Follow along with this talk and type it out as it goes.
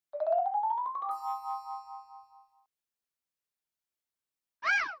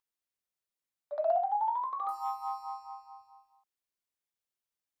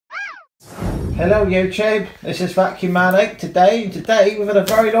Hello YouTube, this is Vacuum Man 8 today, and today we've had a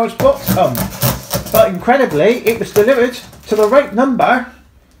very large box come. But incredibly, it was delivered to the right number,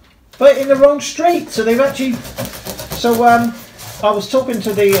 but in the wrong street. So they've actually, I was talking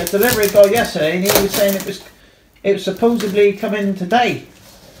to the delivery guy yesterday, and he was saying it was supposedly coming today.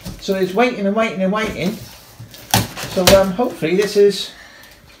 So it's waiting and waiting and waiting. So hopefully this is,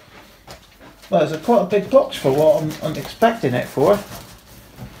 well, it's quite a big box for what I'm expecting it for.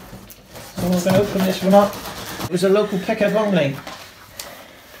 So we're going to open this one up. It was a local pickup only,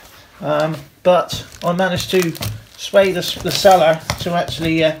 but I managed to sway the seller to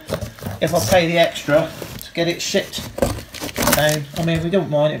actually, if I pay the extra, to get it shipped down. I mean, we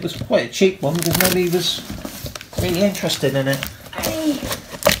don't mind. It was quite a cheap one because nobody was really interested in it. Hey,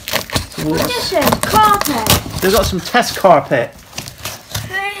 what is this? Carpet. They've got some test carpet.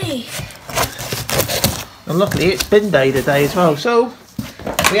 Hey. And luckily it's bin day today as well. So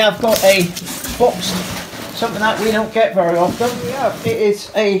we have got a box, something that we don't get very often. It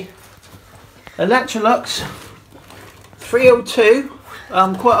is a Electrolux 302,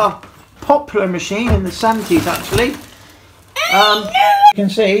 quite a popular machine in the 70s actually. You can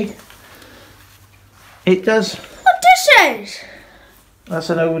see it does. What this is? That's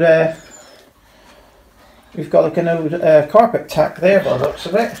an old, we've got like an old carpet tack there by the looks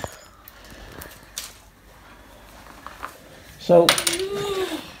of it. So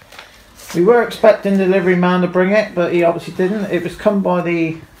we were expecting the delivery man to bring it, but he obviously didn't. It was come by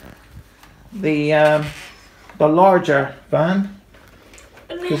the larger van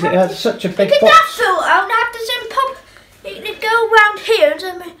because it has such a big box. That filter and have the same pump. You can go around here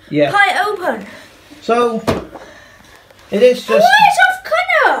and pry it open. So it is just. Why is it off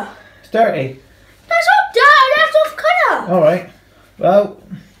colour? It's dirty. That's not dirty. That's off colour. All right. Well,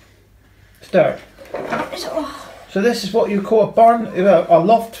 it's dirt. It's off. So this is what you call a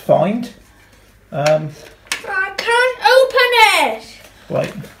loft find. I can't open it.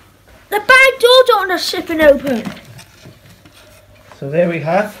 Right. The back door's not on a sipping open. So there we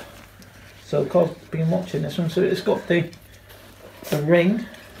have. So God's been watching this one. So it's got the ring.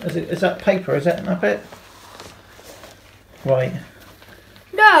 Is that paper? Is that bit? Right.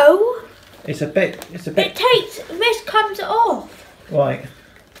 No. It's a bit. This comes off. Right.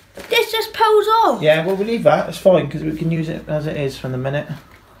 This just pulls off. Yeah, well, we'll leave that. It's fine because we can use it as it is for the minute.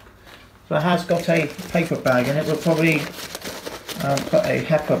 So it has got a paper bag in it. We'll probably put a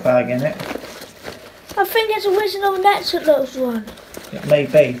HEPA bag in it. I think it's original Electrolux one. It may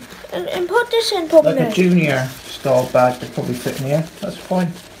be. And put this in probably. Like a junior style bag to probably fit in here. That's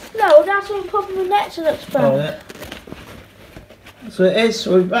fine. No, that's what probably Electrolux bag. Oh, yeah. So it is.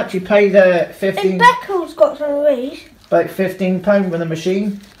 So we've actually paid 15. And Beckle's got some of these. About £15 with the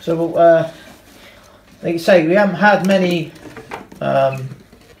machine. So like you say, we haven't had many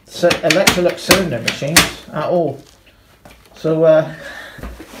Electrolux cylinder machines at all. So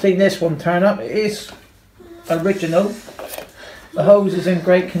seeing this one turn up, it is original. The hose is in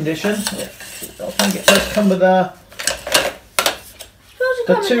great condition. I think it does come with the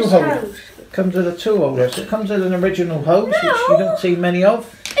two hose. It comes with a two holder. So it comes with an original hose, which you don't see many of.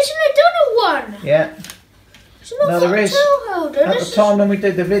 It's an adult one. Yeah. Now there is, at the time when we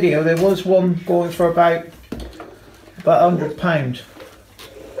did the video, there was one going for about £100,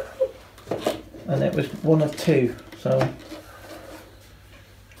 and it was one of two. So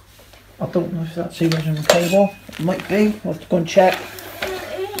I don't know if that's the original cable. It might be. I'll have to go and check.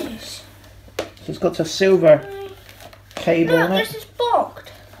 It is. So it's got a silver cable on it. This is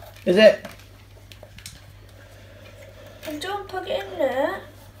blocked. Is it? And don't plug it in there.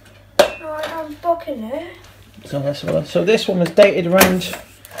 No, I'm blocking it. So this one was dated around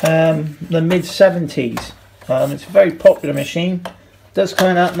the mid 70s. It's a very popular machine. It does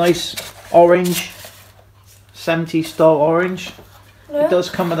kind of that nice orange, 70s style orange. Yeah. It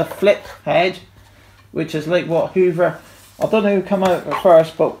does come with a flip head, which is like what Hoover. I don't know who came out with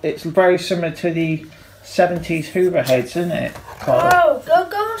first, but it's very similar to the 70s Hoover heads, isn't it? Oh,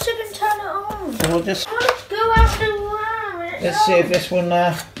 go and sit and turn it on. So we'll just go out the room. let's see if this one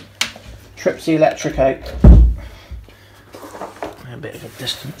trips the electric out. A bit of a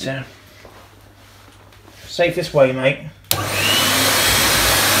distance there. Safest way, mate. But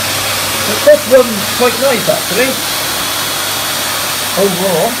this runs quite nice actually.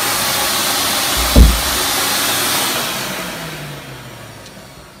 Overall.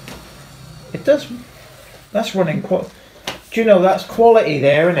 It does. That's running quite. Do you know that's quality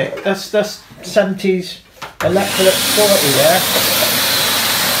there, isn't it? That's 70s Electrolux quality there.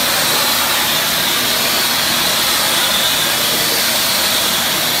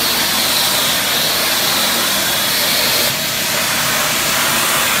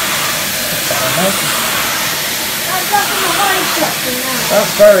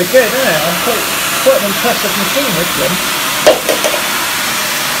 That's very good, isn't it? I'm quite an impressive machine, this one.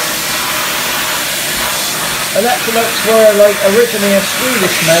 Electrolux were like originally a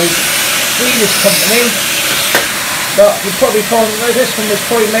Swedish company, but you probably find that this one was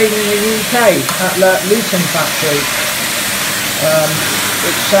probably made in the UK at the Luton factory,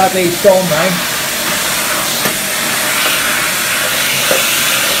 which sadly is gone now.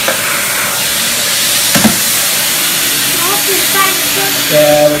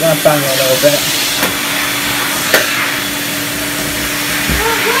 Yeah, we're going to bang it a little bit.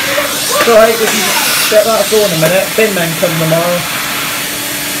 It's alright, we can get that going in a minute. Bin men come tomorrow.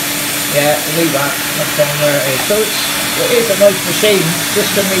 Yeah, leave that. That's fine where it is. So it is a nice machine,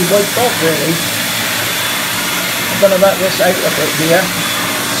 just can be wiped off really. I'm going to let this out a bit here.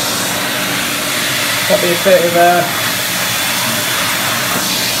 Probably a bit of a...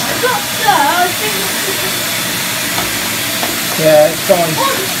 Yeah, it's fine.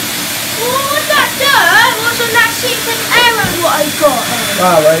 What was that dirt? Wasn't that season error what I got?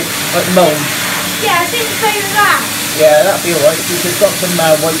 Ah, right, like mould. Yeah, I think it's over that. Yeah, that'll be alright, because we've got some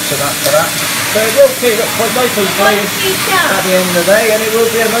weights and that for that. So it will keep it quite nicely clean at the end of the day, and it will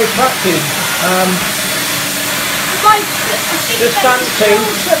be a nice vacuum. Just fancy,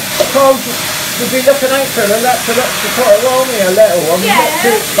 Carl, we'll be looking out for the Electrolux for quite a while, a little one, not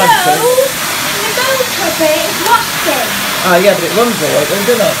too expensive. The motor bit is rusty. Ah, yeah, but it runs alright then,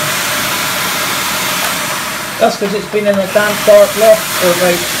 doesn't it? That's because it's been in a damp dark loft for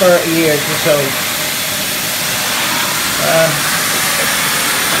about 30 years or so.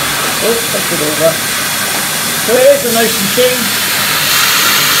 Take it over. So it is a nice machine.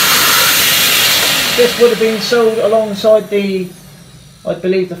 This would have been sold alongside the, I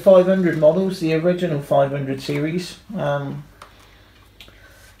believe, the 500 models, the original 500 series.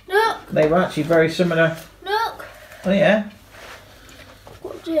 Look. They were actually very similar. Look. Oh yeah.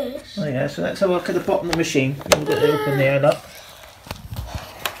 What's this? Oh yeah, so let's have a look at the bottom of the machine. We'll get it open there, look.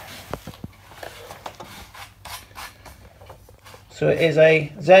 So it is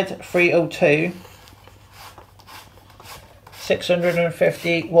a Z302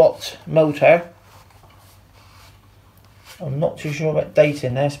 650 watt motor. I'm not too sure about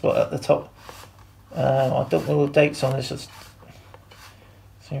dating this, but at the top, I don't know the dates on this. It's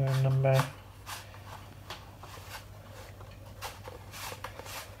serial number.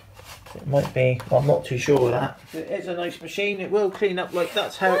 It might be, well, I'm not too sure of that. It is a nice machine. It will clean up like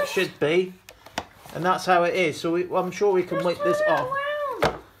that's how it should be, and that's how it is. So I'm sure we can wipe this off.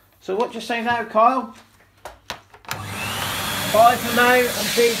 So what do you say now, Kyle? Bye for now, and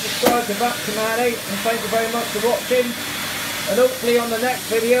please subscribe to Vacuum Addict, and thank you very much for watching. And hopefully on the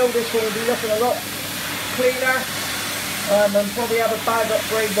next video, this one will be looking a lot cleaner, and probably have a bag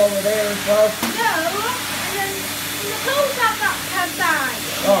upgrade while we're there as well. No, and then the holes have that bag.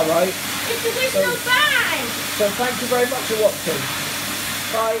 Alright. It's the original bag. So thank you very much for watching.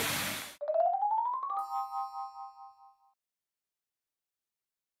 Bye.